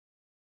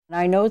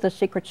I know the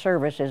Secret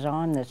Service is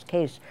on this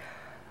case,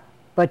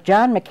 but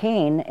John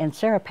McCain and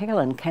Sarah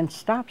Palin can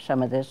stop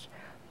some of this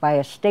by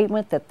a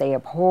statement that they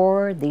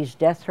abhor these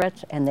death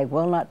threats and they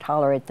will not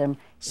tolerate them.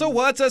 So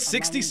what's a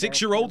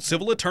 66-year-old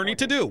civil attorney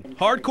to do?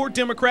 Hardcore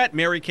Democrat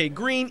Mary Kay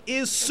Green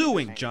is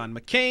suing John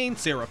McCain,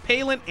 Sarah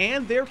Palin,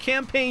 and their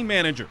campaign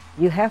manager.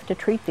 You have to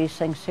treat these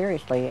things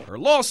seriously. Her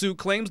lawsuit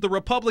claims the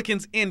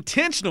Republicans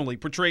intentionally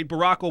portrayed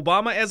Barack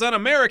Obama as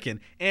un-American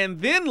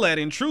and then let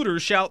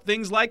intruders shout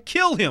things like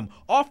 "kill him,"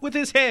 "off with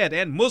his head,"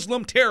 and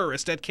 "Muslim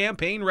terrorist" at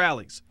campaign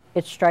rallies.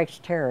 It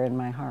strikes terror in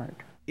my heart.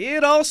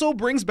 It also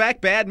brings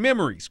back bad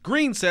memories.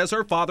 Green says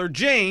her father,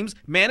 James,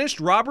 managed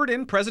Robert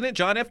and President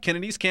John F.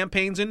 Kennedy's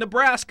campaigns in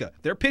Nebraska.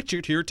 They're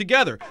pictured here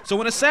together. So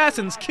when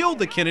assassins killed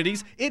the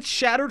Kennedys, it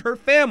shattered her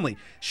family.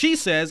 She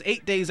says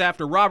 8 days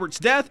after Robert's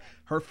death,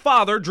 her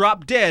father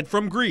dropped dead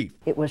from grief.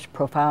 It was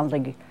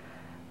profoundly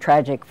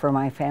tragic for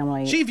my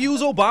family. She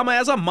views Obama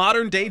as a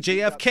modern-day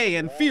JFK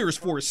and fears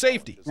for his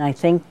safety. And I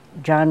think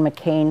John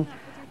McCain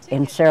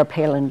and Sarah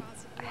Palin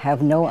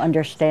have no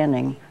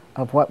understanding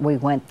of what we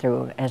went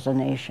through as a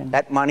nation.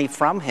 That money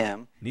from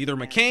him. Neither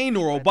McCain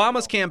nor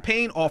Obama's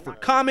campaign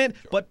offered comment,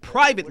 but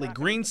privately,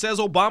 Green says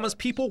Obama's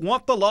people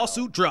want the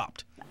lawsuit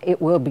dropped.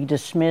 It will be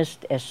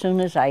dismissed as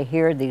soon as I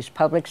hear these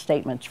public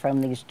statements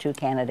from these two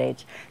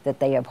candidates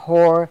that they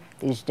abhor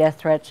these death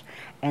threats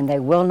and they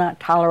will not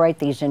tolerate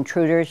these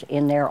intruders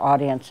in their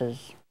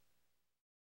audiences.